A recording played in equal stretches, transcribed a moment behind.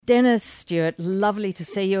Dennis Stewart, lovely to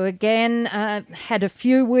see you again. Had a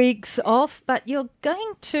few weeks off, but you're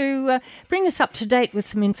going to bring us up to date with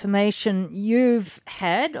some information you've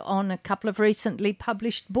had on a couple of recently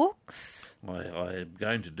published books. I'm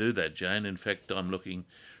going to do that, Jane. In fact, I'm looking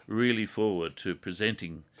really forward to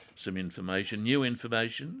presenting some information, new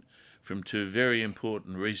information, from two very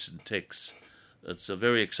important recent texts. It's a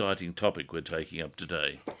very exciting topic we're taking up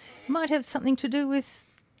today. Might have something to do with...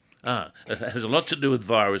 It has a lot to do with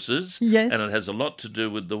viruses, yes, and it has a lot to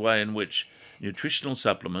do with the way in which nutritional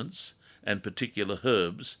supplements and particular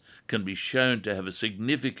herbs can be shown to have a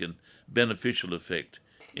significant beneficial effect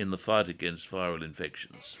in the fight against viral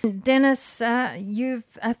infections. Dennis, you've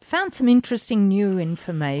found some interesting new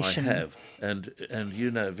information. I have, and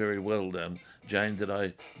you know very well, Jane, that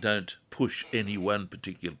I don't push any one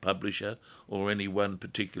particular publisher or any one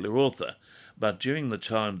particular author. But during the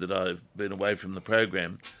time that I've been away from the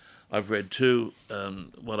program, I've read two,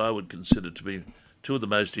 what I would consider to be two of the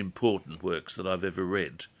most important works that I've ever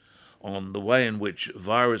read on the way in which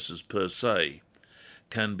viruses per se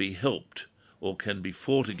can be helped or can be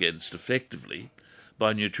fought against effectively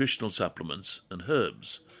by nutritional supplements and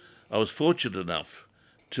herbs. I was fortunate enough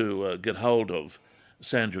to get hold of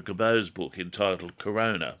Sandra Cabot's book entitled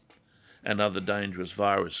Corona and Other Dangerous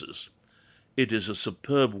Viruses. It is a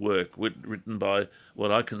superb work written by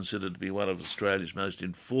what I consider to be one of Australia's most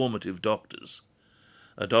informative doctors,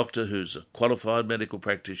 a doctor who's a qualified medical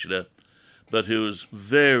practitioner, but who is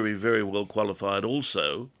very, very well qualified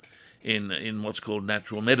also in what's called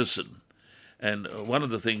natural medicine. And one of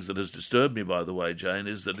the things that has disturbed me, by the way, Jane,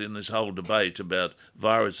 is that in this whole debate about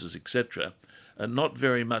viruses, etc., not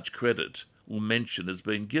very much credit or mention has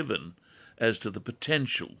been given as to the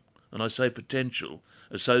potential, and I say potential,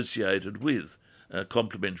 associated with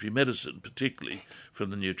complementary medicine, particularly from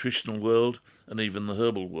the nutritional world and even the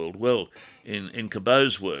herbal world. Well, in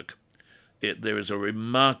Cabot's work, there is a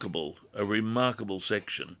remarkable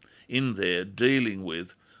section in there dealing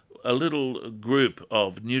with a little group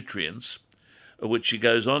of nutrients, which she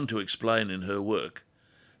goes on to explain in her work,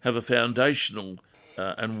 have a foundational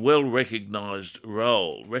and well-recognised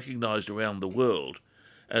role, recognised around the world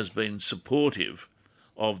as being supportive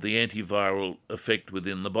of the antiviral effect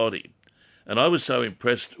within the body. And I was so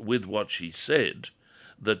impressed with what she said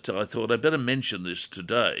that I thought I'd better mention this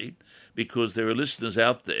today, because there are listeners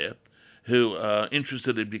out there who are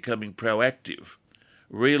interested in becoming proactive,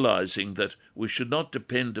 realising that we should not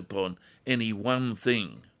depend upon any one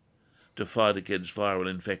thing to fight against viral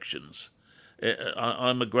infections.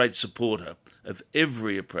 I'm a great supporter of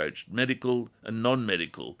every approach, medical and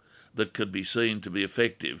non-medical, that could be seen to be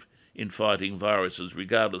effective in fighting viruses,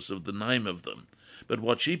 regardless of the name of them. But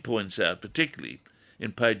what she points out, particularly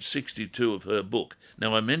in page 62 of her book,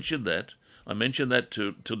 now I mentioned that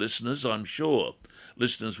to listeners. I'm sure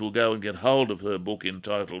listeners will go and get hold of her book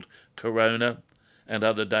entitled Corona and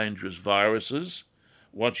Other Dangerous Viruses,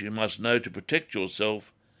 What You Must Know to Protect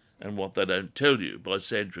Yourself and What They Don't Tell You, by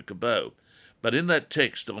Sandra Cabot. But in that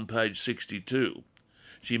text on page 62,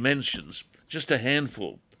 she mentions just a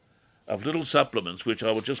handful of little supplements, which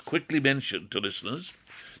I will just quickly mention to listeners,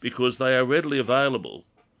 because they are readily available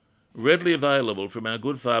from our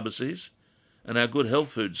good pharmacies and our good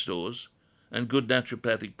health food stores and good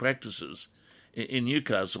naturopathic practices in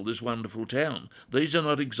Newcastle, this wonderful town. These are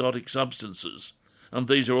not exotic substances, and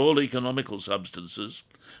these are all economical substances,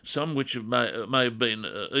 some which may have been,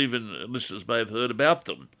 even listeners may have heard about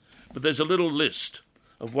them. But there's a little list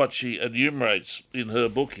of what she enumerates in her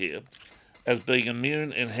book here as being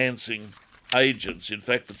immune-enhancing agents. In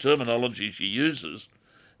fact, the terminology she uses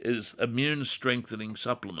is immune-strengthening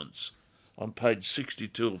supplements on page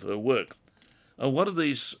 62 of her work. And what are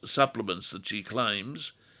these supplements that she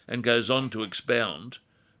claims and goes on to expound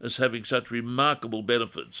as having such remarkable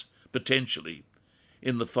benefits, potentially,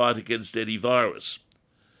 in the fight against any virus?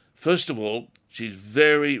 First of all, she's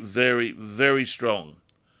very, very, very strong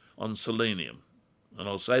on selenium. And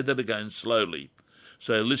I'll say that again slowly,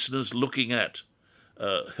 so listeners looking at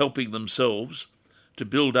helping themselves to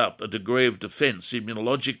build up a degree of defence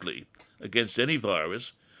immunologically against any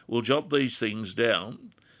virus will jot these things down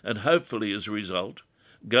and hopefully as a result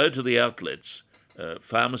go to the outlets,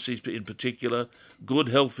 pharmacies in particular, good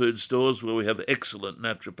health food stores where we have excellent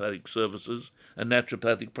naturopathic services and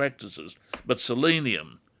naturopathic practices. But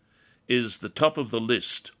selenium is the top of the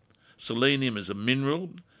list. Selenium is a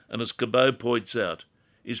mineral, and as Cabot points out,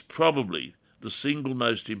 is probably the single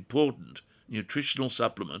most important nutritional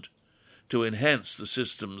supplement to enhance the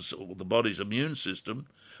system's or the body's immune system,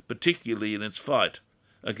 particularly in its fight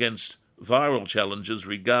against viral challenges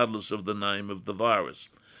regardless of the name of the virus.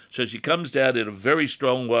 So she comes down in a very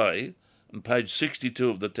strong way on page 62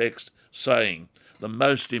 of the text, saying the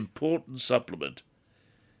most important supplement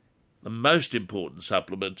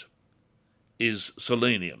is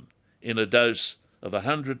selenium in a dose of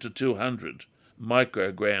 100 to 200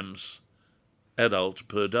 micrograms adult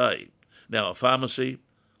per day. Now, a pharmacy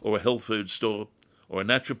or a health food store or a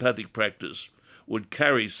naturopathic practice would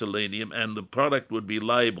carry selenium, and the product would be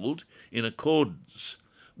labelled in accordance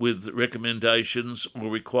with recommendations or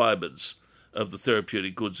requirements of the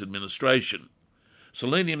Therapeutic Goods Administration.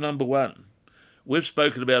 Selenium number one. We've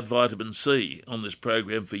spoken about vitamin C on this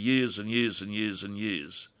program for years and years and years and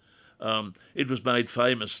years. It was made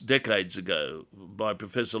famous decades ago by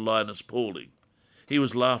Professor Linus Pauling. He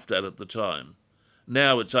was laughed at the time.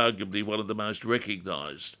 Now it's arguably one of the most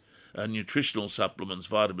recognised nutritional supplements,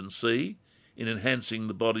 vitamin C, in enhancing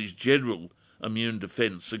the body's general immune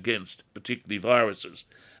defence against particularly viruses.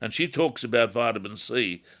 And she talks about vitamin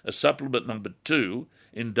C as supplement number 2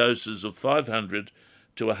 in doses of 500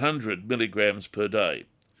 to 100 milligrams per day.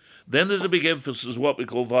 Then there's a big emphasis on what we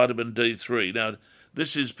call vitamin D3. Now,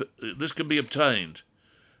 this can be obtained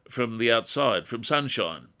from the outside, from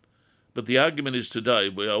sunshine. But the argument is today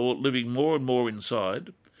we are all living more and more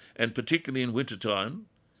inside, and particularly in wintertime,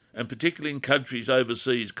 and particularly in countries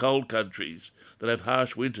overseas, cold countries that have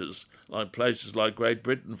harsh winters, like places like Great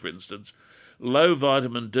Britain, for instance, low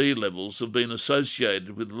vitamin D levels have been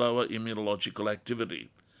associated with lower immunological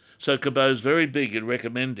activity. So Cabot's very big in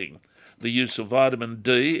recommending the use of vitamin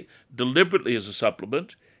D deliberately as a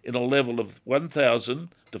supplement in a level of 1,000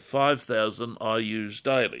 to 5,000 IUs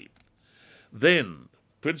daily. Then,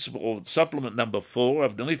 supplement number 4,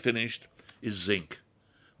 I've nearly finished, is zinc.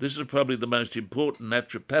 This is probably the most important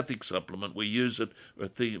naturopathic supplement. We use it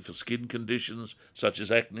for skin conditions such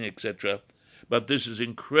as acne, etc. But this is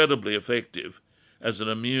incredibly effective as an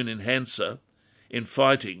immune enhancer in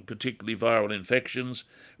fighting particularly viral infections,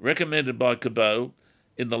 recommended by Cabot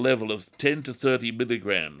in the level of 10 to 30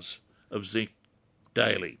 milligrams of zinc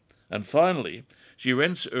daily. And finally, she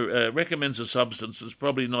recommends a substance that's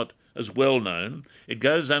probably not as well known. It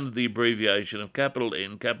goes under the abbreviation of capital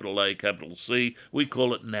N, capital A, capital C. We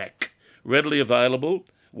call it NAC. Readily available.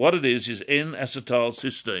 What it is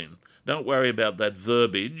N-acetylcysteine. Don't worry about that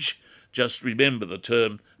verbiage. Just remember the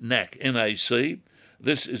term NAC, N-A-C.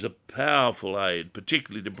 This is a powerful aid,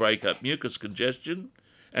 particularly to break up mucus congestion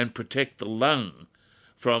and protect the lung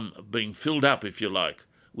from being filled up, if you like,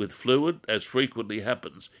 with fluid, as frequently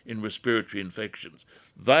happens in respiratory infections.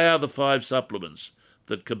 They are the 5 supplements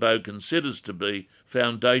that Cabot considers to be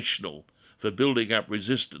foundational for building up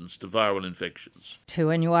resistance to viral infections. To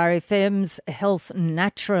NURFM's Health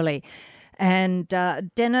Naturally. And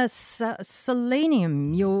Dennis,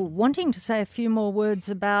 selenium, you're wanting to say a few more words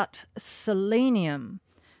about selenium.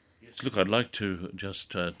 Yes, look, I'd like to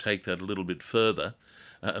just take that a little bit further.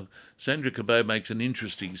 Sandra Cabot makes an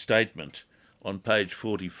interesting statement on page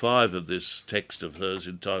 45 of this text of hers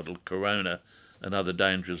entitled Corona and Other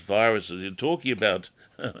Dangerous Viruses. In talking about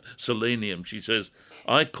selenium, she says,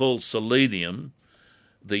 I call selenium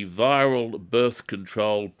the viral birth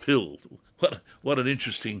control pill. What an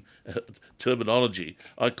interesting terminology.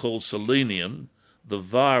 I call selenium the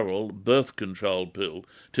viral birth control pill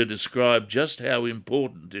to describe just how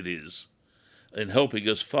important it is in helping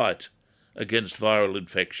us fight against viral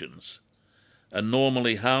infections. A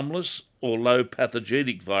normally harmless or low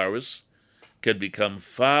pathogenic virus can become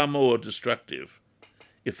far more destructive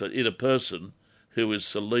in a person who is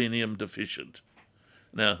selenium deficient.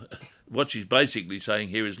 Now, what she's basically saying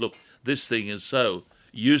here is, look, this thing is so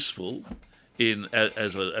useful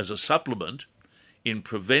as a supplement in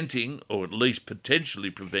preventing, or at least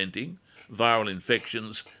potentially preventing, viral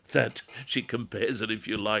infections that she compares it, if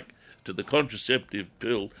you like, to the contraceptive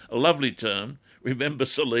pill. A lovely term. Remember,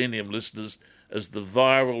 selenium, listeners, as the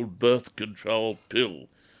viral birth control pill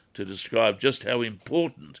to describe just how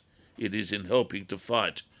important it is in helping to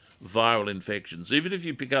fight viral infections. Even if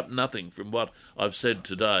you pick up nothing from what I've said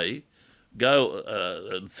today, go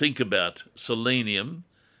and think about selenium.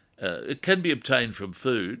 It can be obtained from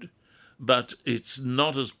food, but it's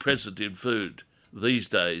not as present in food these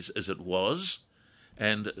days as it was.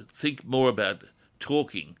 And think more about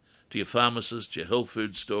talking to your pharmacist, your health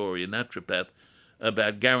food store, or your naturopath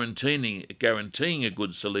about guaranteeing a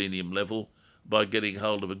good selenium level by getting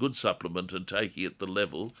hold of a good supplement and taking it the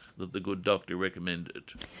level that the good doctor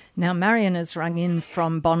recommended. Now, Marion has rung in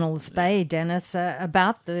from Bonnells Bay, Dennis,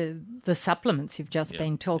 about the supplements you've just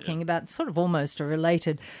been talking about, sort of almost a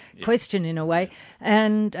related question in a way.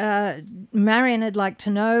 And Marion would like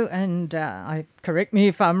to know, and correct me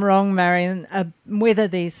if I'm wrong, Marion, whether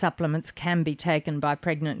these supplements can be taken by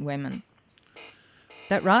pregnant women.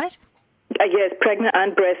 That right? Yes, pregnant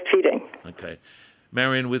and breastfeeding. Okay.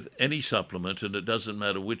 Marion, with any supplement, and it doesn't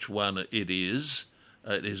matter which one it is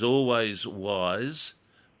always wise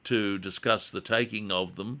to discuss the taking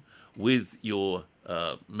of them with your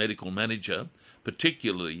medical manager,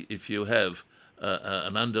 particularly if you have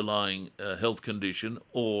an underlying health condition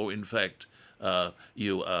or, in fact,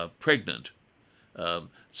 you are pregnant.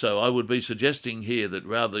 So I would be suggesting here that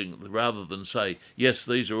rather than say, yes,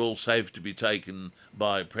 these are all safe to be taken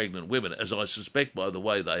by pregnant women, as I suspect by the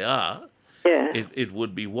way they are, it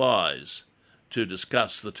would be wise to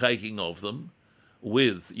discuss the taking of them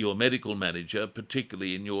with your medical manager,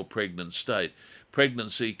 particularly in your pregnant state.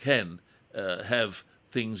 Pregnancy can have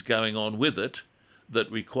things going on with it that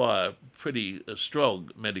require pretty strong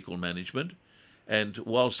medical management, and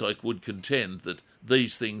whilst I would contend that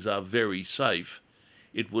these things are very safe,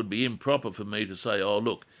 it would be improper for me to say, oh,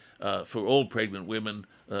 look, for all pregnant women,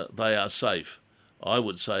 they are safe. I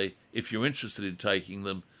would say, if you're interested in taking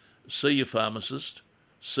them, see your pharmacist,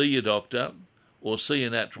 see your doctor, or see a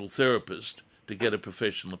natural therapist to get a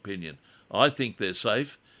professional opinion. I think they're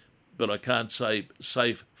safe, but I can't say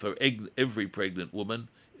safe for every pregnant woman.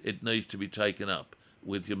 It needs to be taken up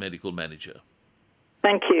with your medical manager.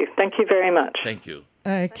 Thank you. Thank you very much. Thank you.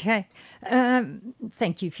 Okay.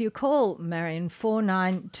 Thank you for your call, Marion.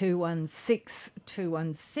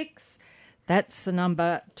 49216216. That's the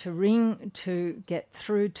number to ring to get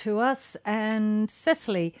through to us. And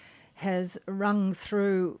Cecily has rung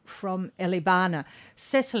through from Elibana.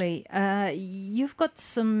 Cecily, you've got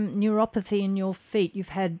some neuropathy in your feet. You've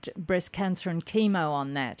had breast cancer and chemo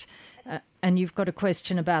on that. And you've got a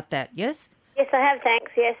question about that, yes? Yes, I have,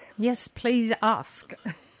 thanks, yes. Yes, please ask.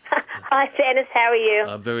 Hi, Janice, how are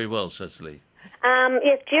you? Very well, Cecily.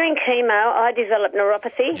 Yes, during chemo, I developed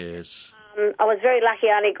neuropathy. Yes. I was very lucky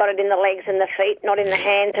I only got it in the legs and the feet, not in the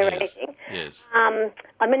hands or anything. Yes.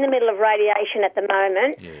 I'm in the middle of radiation at the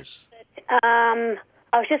moment. Yes. I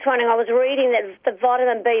was just wondering, I was reading that the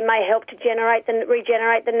vitamin B may help to regenerate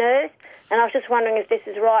the nerves, and I was just wondering if this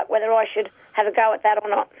is right, whether I should have a go at that or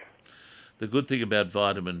not. The good thing about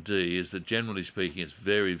vitamin D is that, generally speaking, it's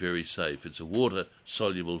very, very safe. It's a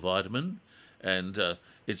water-soluble vitamin, and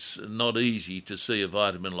it's not easy to see a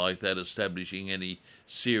vitamin like that establishing any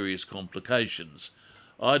serious complications.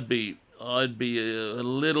 I'd be a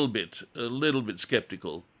little bit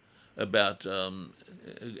sceptical about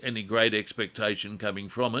any great expectation coming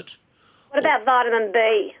from it. What about vitamin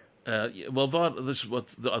B? This is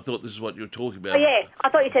what I thought. This is what you were talking about. Oh yeah, I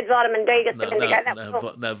thought you said vitamin D just a minute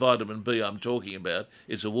ago. No, vitamin B. I'm talking about.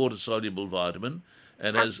 It's a water-soluble vitamin,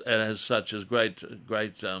 and as such has great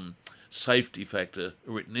safety factor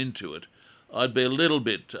written into it. I'd be a little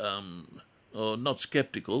bit, or not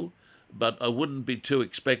sceptical, but I wouldn't be too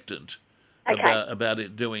expectant about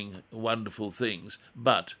it doing wonderful things.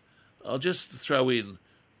 But I'll just throw in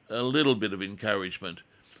a little bit of encouragement.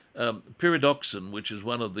 Pyridoxine, which is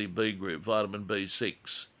one of the B group, vitamin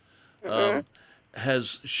B6,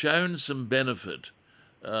 has shown some benefit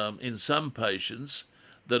in some patients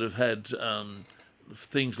that have had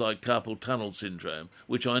things like carpal tunnel syndrome,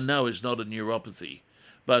 which I know is not a neuropathy,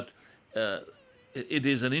 but it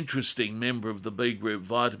is an interesting member of the B group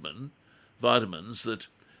vitamins that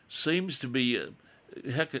seems to be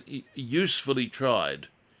usefully tried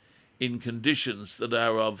in conditions that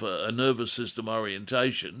are of a nervous system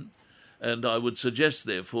orientation, and I would suggest,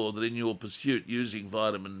 therefore, that in your pursuit using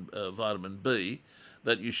vitamin B,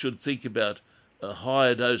 that you should think about a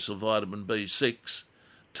higher dose of vitamin B6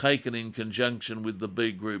 taken in conjunction with the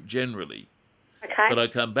B group generally. Okay. But I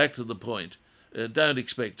come back to the point, don't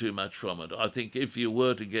expect too much from it. I think if you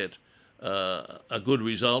were to get a good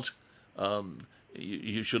result,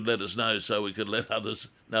 you should let us know so we could let others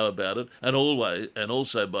know about it. And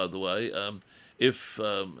also, by the way, if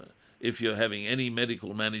you're having any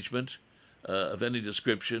medical management of any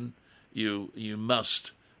description, you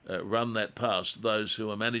must run that past those who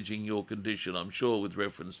are managing your condition. I'm sure with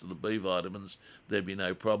reference to the B vitamins there'd be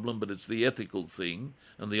no problem, but it's the ethical thing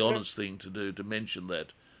and the honest thing to do to mention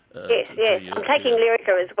that. Yes. I'm taking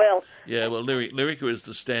Lyrica as well. Yeah, well, Lyrica is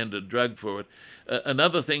the standard drug for it.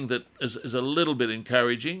 Another thing that is a little bit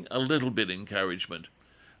encouragement.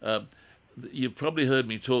 You've probably heard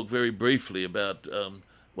me talk very briefly about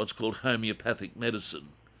what's called homeopathic medicine.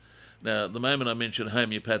 Now, the moment I mention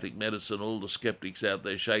homeopathic medicine, all the skeptics out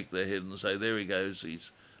there shake their head and say, there he goes, he's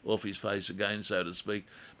off his face again, so to speak.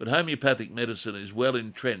 But homeopathic medicine is well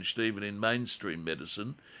entrenched even in mainstream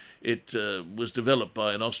medicine. It was developed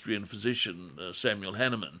by an Austrian physician, Samuel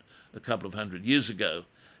Hahnemann, a couple of 100 years ago,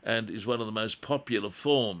 and is one of the most popular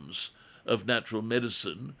forms of natural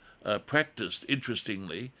medicine practiced,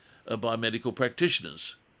 interestingly, by medical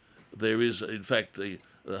practitioners. there is, in fact, the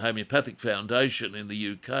Homeopathic Foundation in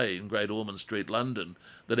the UK, in Great Ormond Street, London,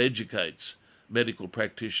 that educates medical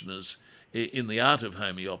practitioners in the art of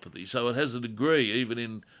homeopathy. So it has a degree, even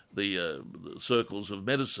in the circles of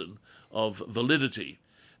medicine, of validity.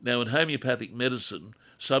 Now, in homeopathic medicine,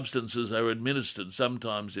 substances are administered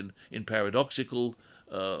sometimes in paradoxical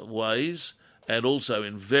ways and also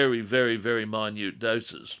in very, very, very minute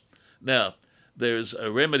doses. Now, there is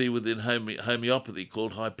a remedy within homeopathy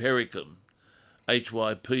called hypericum,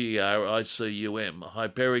 Hypericum,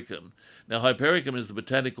 hypericum. Now, hypericum is the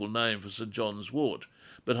botanical name for St. John's wort,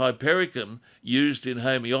 but hypericum used in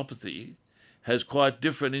homeopathy has quite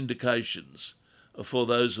different indications for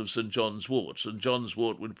those of St. John's wort. St. John's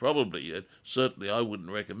wort would probably, certainly I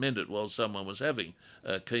wouldn't recommend it while someone was having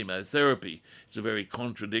chemotherapy. It's a very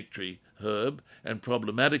contradictory herb and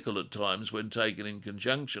problematical at times when taken in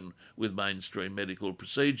conjunction with mainstream medical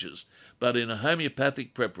procedures. But in a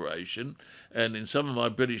homeopathic preparation, and in some of my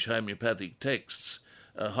British homeopathic texts,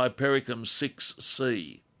 Hypericum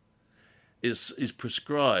 6C is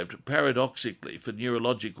prescribed paradoxically for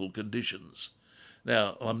neurological conditions.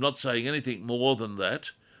 Now, I'm not saying anything more than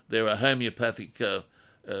that. There are homeopathic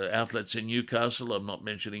outlets in Newcastle, I'm not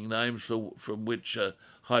mentioning names, from which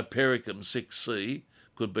Hypericum 6C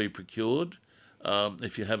could be procured.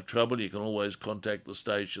 If you have trouble, you can always contact the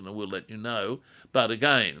station and we'll let you know. But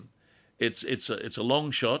again, it's a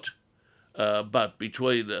long shot, but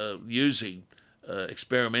between using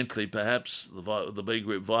experimentally perhaps the B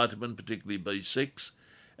group vitamin, particularly B6,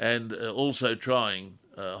 and also trying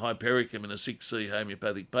Hypericum in a 6C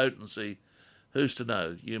homeopathic potency, who's to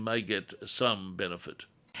know? You may get some benefit.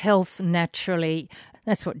 Health naturally.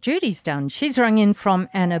 That's what Judy's done. She's rung in from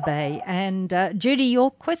Anna Bay. And Judy,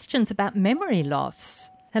 your question's about memory loss.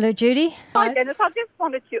 Hello, Judy. Hi, Dennis. I just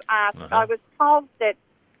wanted to ask, I was told that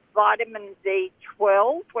vitamin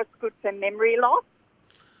B12 was good for memory loss.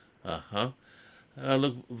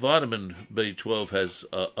 Look, vitamin B12 has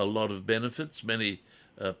a lot of benefits. Many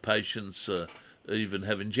patients even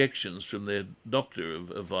have injections from their doctor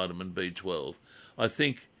of vitamin B12. I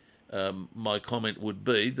think my comment would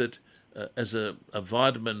be that as a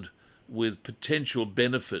vitamin with potential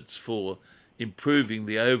benefits for improving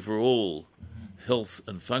the overall health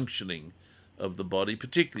and functioning of the body,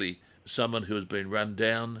 particularly someone who has been run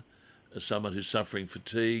down, someone who's suffering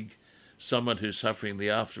fatigue, someone who's suffering the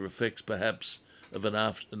after effects perhaps of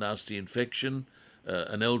a nasty infection,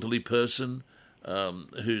 an elderly person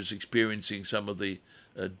who's experiencing some of the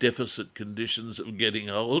deficit conditions of getting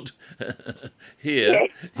old. Here,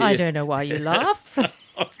 I don't know why you laugh.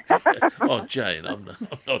 Oh, Jane, I'm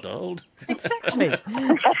not old. Exactly.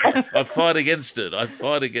 I fight against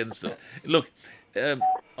it. Look,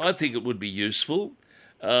 I think it would be useful,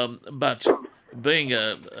 but being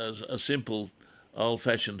a simple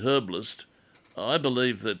old-fashioned herbalist, I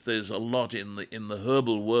believe that there's a lot in the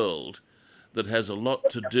herbal world that has a lot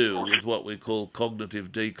to do with what we call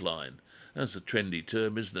cognitive decline. That's a trendy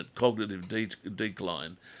term, isn't it? Cognitive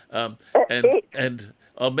decline. And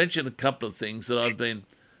I'll mention a couple of things that I've been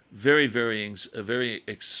very, very, very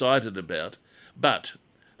excited about. But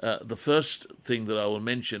the first thing that I will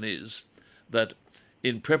mention is that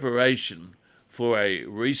in preparation for a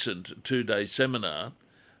recent 2-day seminar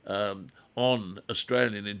on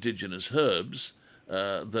Australian Indigenous herbs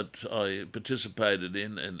that I participated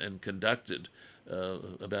in and conducted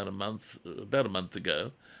about a month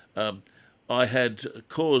ago, I had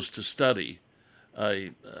cause to study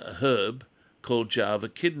a herb called Java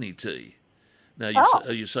kidney tea. Now,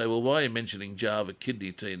 you say, well, why are you mentioning Java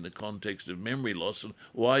kidney tea in the context of memory loss, and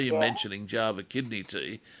why are you mentioning Java kidney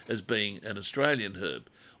tea as being an Australian herb?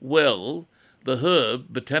 Well, the herb,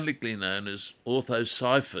 botanically known as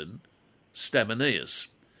Orthosiphon stamineus,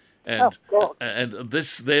 and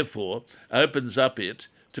this, therefore, opens up it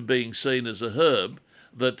to being seen as a herb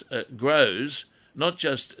that grows not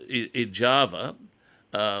just in Java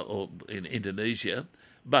or in Indonesia,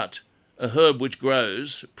 but a herb which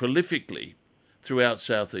grows prolifically throughout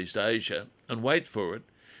Southeast Asia, and wait for it,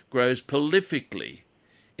 grows prolifically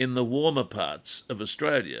in the warmer parts of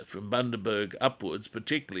Australia, from Bundaberg upwards,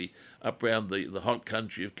 particularly up around the hot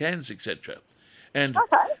country of Cairns, etc. And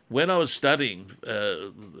when I was studying,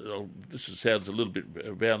 this sounds a little bit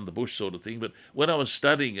around the bush sort of thing, but when I was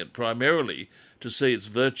studying it primarily to see its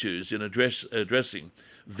virtues in addressing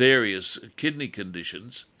various kidney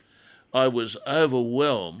conditions, I was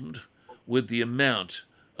overwhelmed with the amount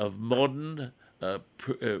of modern,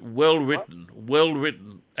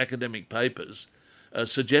 well-written academic papers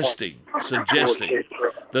suggesting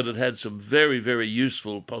that it had some very, very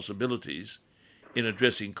useful possibilities in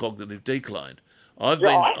addressing cognitive decline.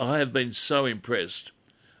 I have been so impressed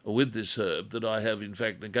with this herb that I have in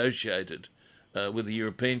fact negotiated with a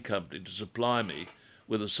European company to supply me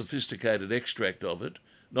with a sophisticated extract of it,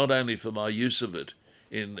 not only for my use of it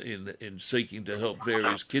in seeking to help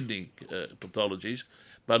various kidney pathologies,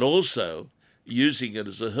 but also using it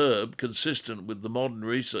as a herb consistent with the modern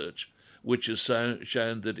research, which has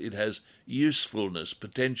shown that it has usefulness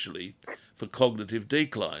potentially for cognitive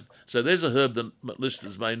decline. So there's a herb that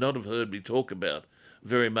listeners may not have heard me talk about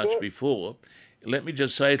very much before. Let me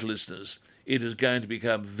just say to listeners, it is going to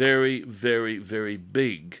become very, very, very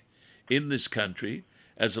big in this country,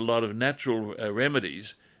 as a lot of natural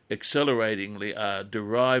remedies acceleratingly are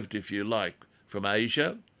derived, if you like, from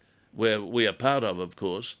Asia, where we are part of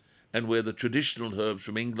course, and where the traditional herbs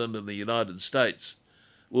from England and the United States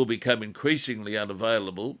will become increasingly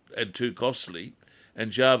unavailable and too costly.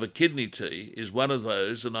 And Java kidney tea is one of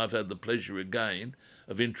those, and I've had the pleasure again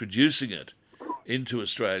of introducing it into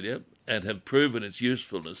Australia and have proven its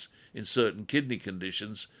usefulness in certain kidney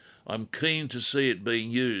conditions. I'm keen to see it being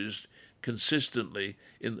used consistently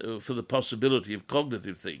for the possibility of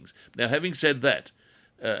cognitive things. Now, having said that,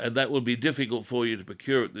 and that will be difficult for you to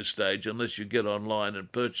procure at this stage unless you get online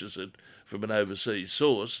and purchase it from an overseas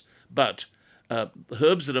source, but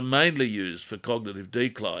herbs that are mainly used for cognitive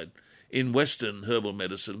decline in Western herbal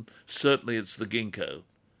medicine, certainly it's the ginkgo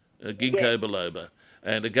biloba.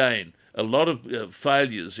 And again, a lot of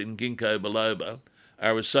failures in ginkgo biloba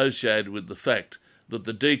are associated with the fact that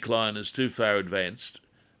the decline is too far advanced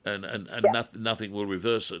and nothing will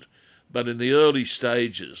reverse it. But in the early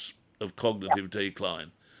stages of cognitive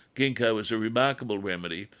decline, ginkgo is a remarkable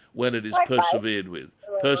remedy when it is persevered with.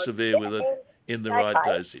 Persevere with it in the right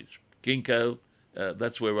dosage. Ginkgo,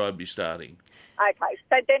 that's where I'd be starting. Okay,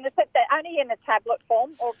 so then is it only in a tablet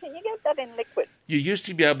form, or can you get that in liquid? You used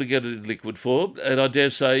to be able to get it in liquid form, and I dare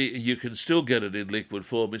say you can still get it in liquid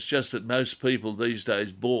form. It's just that most people these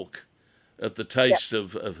days balk at the taste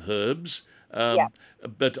of herbs.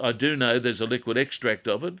 But I do know there's a liquid extract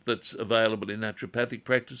of it that's available in naturopathic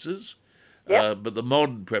practices. But the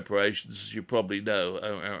modern preparations, as you probably know,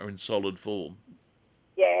 are in solid form.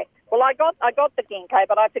 Yeah. Well, I got the ginkgo,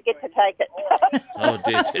 but I forget to take it. Oh,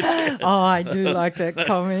 dear. Oh, I do like that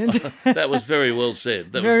comment. That was very well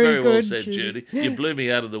said. That Very was very well good, said, Judy. You blew me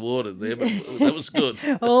out of the water there, but that was good.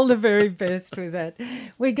 All the very best with that.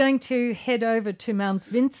 We're going to head over to Mount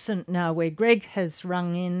Vincent now, where Greg has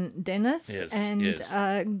rung in, Dennis. Yes, and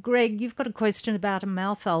yes. Greg, you've got a question about a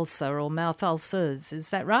mouth ulcer or mouth ulcers. Is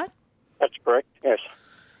that right? That's correct, yes.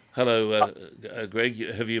 Hello,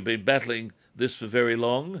 Greg. Have you been battling this for very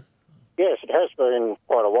long? Yes, it has been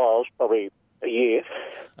quite a while. It's probably a year.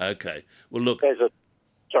 Okay. Well, look. There's a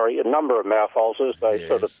number of mouth ulcers. They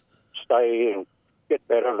sort of stay and get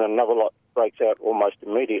better, and another lot breaks out almost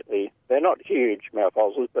immediately. They're not huge mouth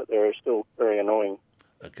ulcers, but they're still very annoying.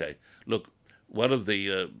 Okay. Look, one of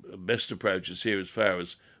the best approaches here as far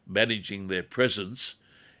as managing their presence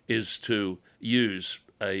is to use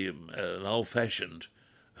an old-fashioned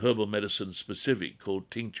herbal medicine specific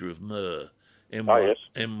called tincture of myrrh.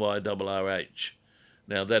 MYRRH.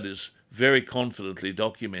 Now, that is very confidently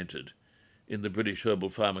documented in the British Herbal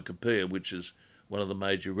Pharmacopoeia, which is one of the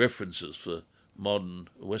major references for modern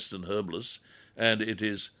Western herbalists, and it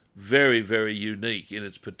is very, very unique in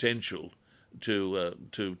its potential to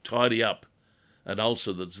tidy up an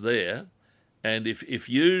ulcer that's there, and if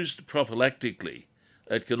used prophylactically,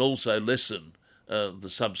 it can also lessen the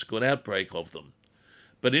subsequent outbreak of them.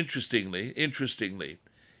 But interestingly,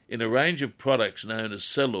 in a range of products known as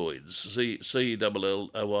celloids,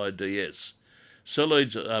 CELLOIDS.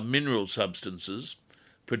 Celloids are mineral substances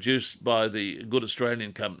produced by the good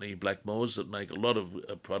Australian company Blackmores that make a lot of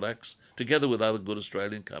products, together with other good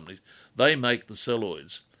Australian companies. They make the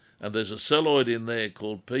celloids, and there's a celloid in there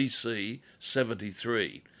called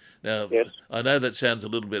PC73. Now, I know that sounds a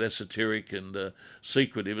little bit esoteric and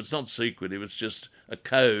secretive. It's not secretive, it's just a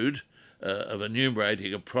code of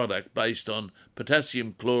enumerating a product based on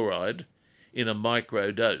potassium chloride in a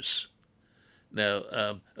micro dose.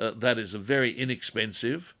 Now, that is a very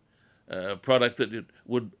inexpensive product that it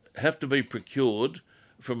would have to be procured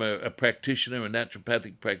from a practitioner, a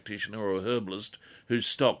naturopathic practitioner or a herbalist who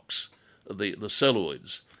stocks the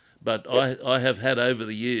celloids. But I have had over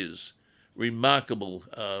the years remarkable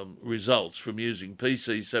results from using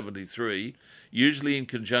PC73, usually in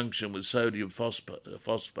conjunction with sodium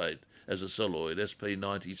phosphate as a celloid,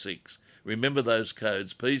 SP96. Remember those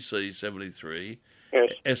codes, PC73,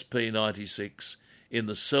 SP96, in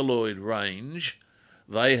the celloid range.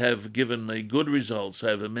 They have given me good results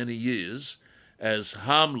over many years as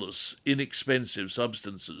harmless, inexpensive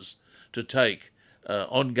substances to take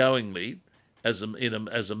ongoingly as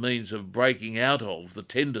a means of breaking out of the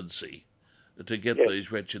tendency to get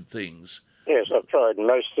these wretched things. Yes, I've tried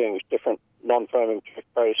most things, different non-foaming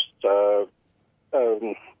toothpaste,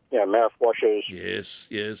 mouthwashes.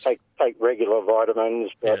 Yes. Take regular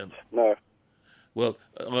vitamins, but no. Well,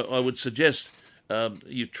 I would suggest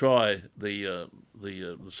you try the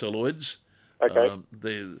Celloids. Okay.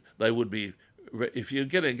 They would be, if you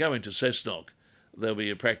go into Cessnock, there'll be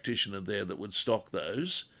a practitioner there that would stock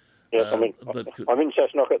those. Yes, I'm in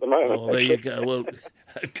Cessnock at the moment. Oh, there you go. Well,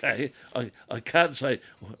 okay. I can't say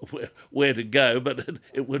where to go, but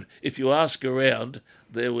it would. If you ask around,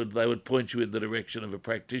 they would point you in the direction of a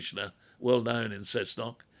practitioner well known in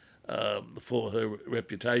Cessnock for her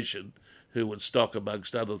reputation, who would stock,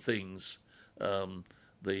 amongst other things,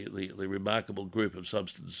 the remarkable group of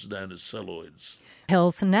substances known as celloids.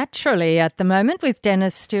 Health Naturally at the moment with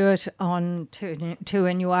Dennis Stewart on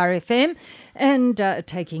 2NURFM and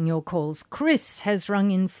taking your calls. Chris has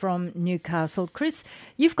rung in from Newcastle. Chris,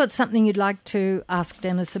 you've got something you'd like to ask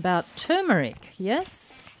Dennis about turmeric,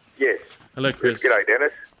 yes? Yes. Hello, Chris. G'day,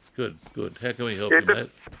 Dennis. Good. How can we help you, mate?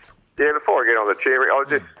 Yeah, before I get on the turmeric, I was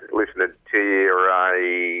just listening to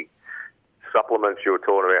your supplements you were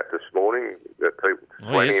talking about this morning, that people,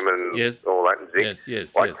 selenium and all that, and zinc.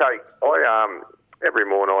 Yes. Every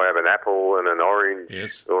morning I have an apple and an orange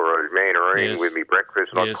or a mandarin with my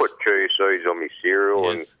breakfast, and I put chia seeds on my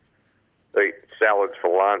cereal and eat salads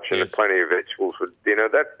for lunch and plenty of vegetables for dinner.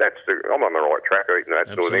 I'm on the right track eating that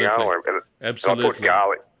sort of thing. Absolutely. And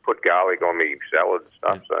I put garlic on my salad and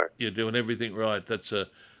stuff. So you're doing everything right.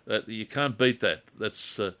 You can't beat that.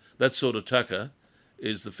 That's that sort of tucker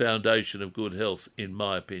is the foundation of good health, in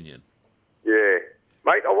my opinion. Yeah.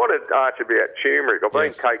 Mate, I wanted to ask you about turmeric. I've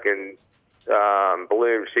been taking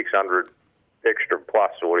Bloom 600 Extra Plus,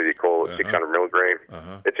 or what do you call it, 600 milligram.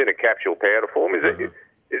 It's in a capsule powder form. Is that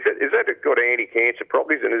got anti-cancer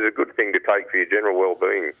properties, and is it a good thing to take for your general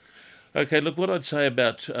well-being? Okay, look, what I'd say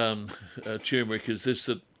about turmeric is this,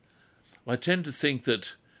 that I tend to think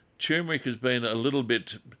that turmeric has been a little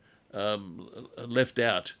bit left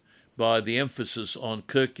out by the emphasis on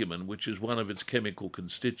curcumin, which is one of its chemical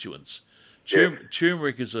constituents.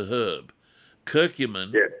 Turmeric is a herb.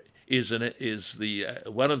 Curcumin is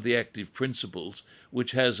one of the active principles,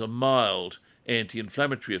 which has a mild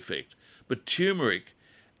anti-inflammatory effect. But turmeric,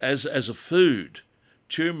 as a food,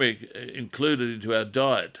 turmeric included into our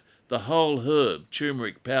diet, the whole herb,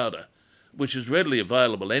 turmeric powder, which is readily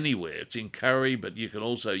available anywhere. It's in curry, but you can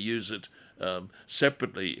also use it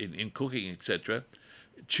separately in cooking, etc.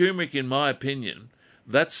 Turmeric, in my opinion,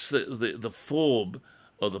 that's the form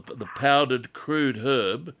of the powdered crude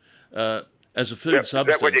herb as a food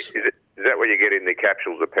substance. Is that what you get in the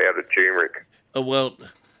capsules of powdered turmeric? Well,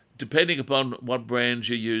 depending upon what brands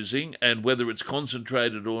you're using and whether it's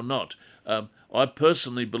concentrated or not. I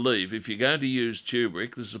personally believe if you're going to use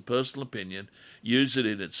turmeric, this is a personal opinion, use it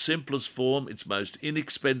in its simplest form, its most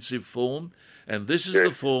inexpensive form, and this is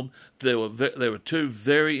the form. There were two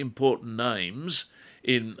very important names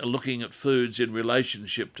in looking at foods in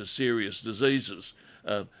relationship to serious diseases.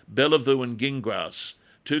 Bellevue and Gingras,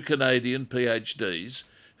 two Canadian PhDs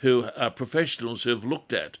who are professionals who have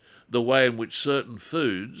looked at the way in which certain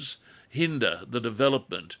foods hinder the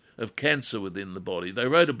development of cancer within the body. They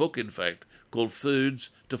wrote a book, in fact, called Foods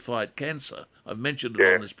to Fight Cancer. I've mentioned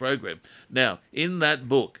it on this program. Now, in that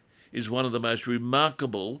book is one of the most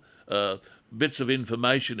remarkable bits of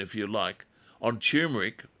information, if you like, on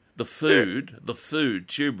turmeric, the food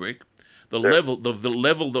turmeric, the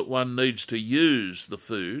level that one needs to use the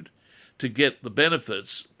food to get the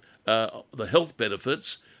benefits, the health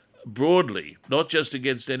benefits, broadly, not just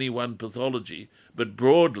against any one pathology, but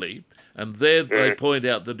broadly. And there they point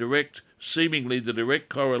out seemingly the direct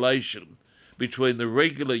correlation between the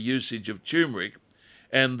regular usage of turmeric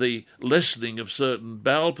and the lessening of certain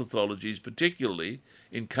bowel pathologies, particularly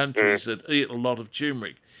in countries that eat a lot of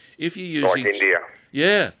turmeric. If you're using, like India.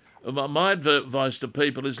 Yeah. My advice to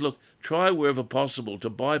people is, look, try wherever possible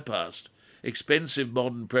to bypass expensive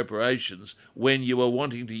modern preparations when you are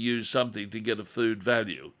wanting to use something to get a food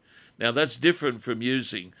value. Now, that's different from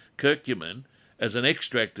using curcumin as an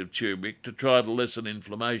extract of turmeric to try to lessen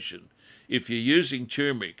inflammation. If you're using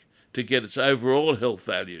turmeric to get its overall health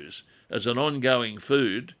values as an ongoing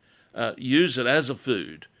food, use it as a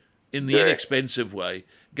food in the inexpensive way.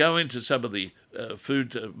 Go into some of the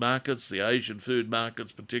food markets, the Asian food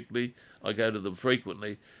markets particularly. I go to them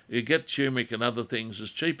frequently. You get turmeric and other things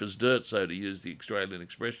as cheap as dirt, so to use the Australian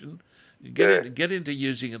expression. Get into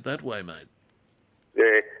using it that way, mate.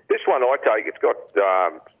 Yeah, this one I take, it's got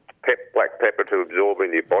black pepper to absorb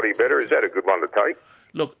in your body better. Is that a good one to take?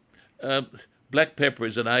 Look, black pepper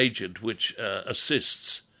is an agent which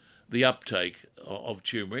assists the uptake of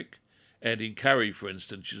turmeric. And in curry, for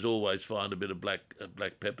instance, you always find a bit of black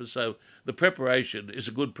pepper. So the preparation is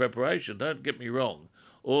a good preparation. Don't get me wrong.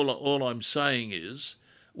 All I'm saying is,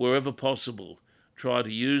 wherever possible, try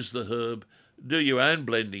to use the herb. Do your own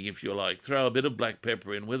blending if you like. Throw a bit of black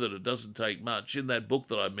pepper in with it. It doesn't take much. In that book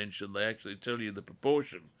that I mentioned, they actually tell you the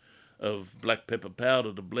proportion of black pepper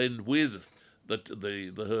powder to blend with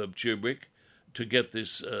the herb turmeric to get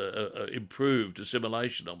this improved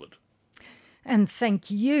assimilation of it. And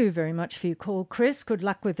thank you very much for your call, Chris. Good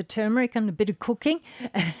luck with the turmeric and a bit of cooking.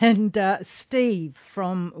 And Steve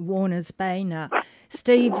from Warners Bay now.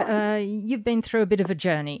 Steve, you've been through a bit of a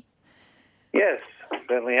journey. Yes,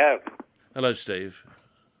 certainly have. Hello, Steve.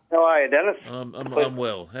 How are you, Dennis? I'm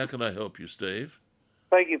well. How can I help you, Steve?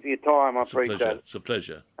 Thank you for your time. I appreciate it. It's a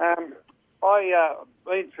pleasure. I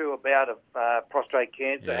been through a bout of prostate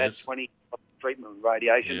cancer. Yes. Had 20 treatment with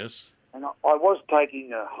radiation. Yes. And I was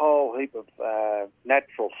taking a whole heap of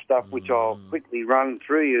natural stuff, which I'll quickly run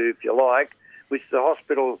through you if you like, which the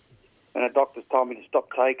hospital and the doctors told me to stop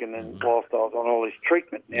taking and whilst I was on all this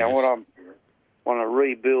treatment. Now, what I want to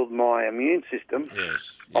rebuild my immune system,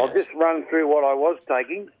 I'll just run through what I was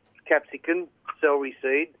taking: capsicum, celery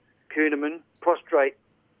seed, curcumin, prostrate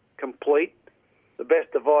complete, the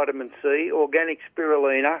best of vitamin C, organic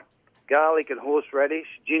spirulina, garlic and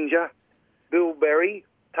horseradish, ginger, bilberry,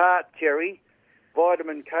 tart cherry,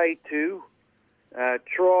 vitamin K2,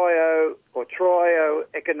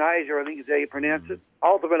 trioechinacea, I think is how you pronounce it,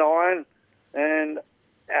 ultimate iron, and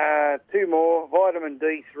 2 more, vitamin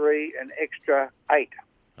D3 and extra 8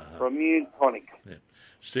 for immune tonic. Yeah.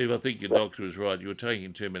 Steve, I think your doctor was right. You were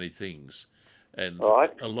taking too many things. And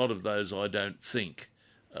a lot of those I don't think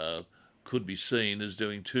could be seen as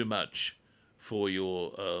doing too much for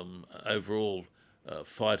your overall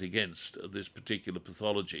fight against this particular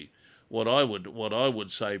pathology. What I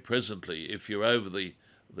would say presently, if you're over the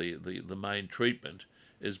main treatment,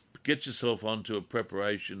 is get yourself onto a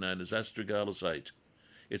preparation known as astragalus 8.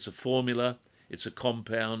 It's a formula, it's a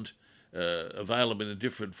compound, available in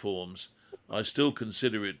different forms. I still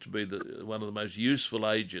consider it to be one of the most useful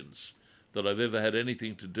agents that I've ever had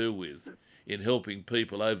anything to do with in helping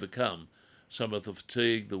people overcome some of the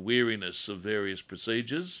fatigue, the weariness of various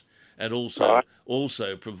procedures, and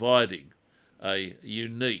also providing a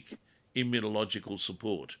unique immunological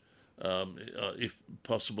support. If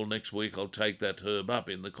possible, next week I'll take that herb up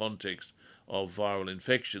in the context of viral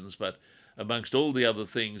infections, but amongst all the other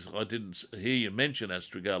things, I didn't hear you mention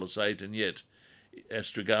astragalus 8, and yet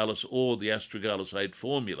astragalus or the astragalus 8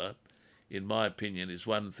 formula, in my opinion, is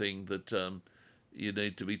one thing that you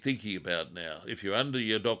need to be thinking about now. If you're under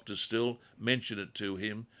your doctor still, mention it to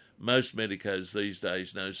him. Most medicos these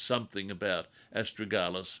days know something about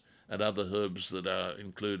astragalus and other herbs that are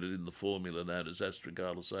included in the formula known as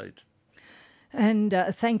astragalus 8. And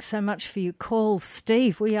thanks so much for your call,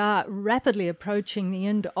 Steve. We are rapidly approaching the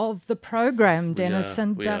end of the program, Dennis,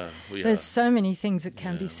 we are. There's so many things that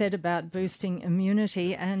can be said about boosting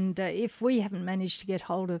immunity. And if we haven't managed to get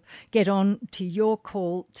on to your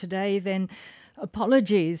call today, then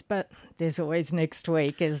apologies, but there's always next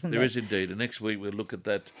week, isn't there? There is indeed. And next week we'll look at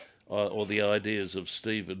that, or the ideas of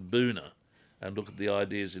Stephen Booner, and look at the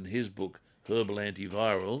ideas in his book, Herbal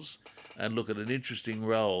Antivirals, and look at an interesting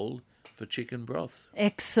role for chicken broth.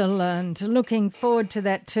 Excellent. Looking forward to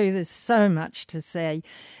that too. There's so much to say.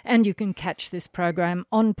 And you can catch this program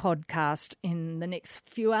on podcast in the next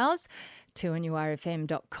few hours,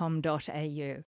 2NURFM.com.au.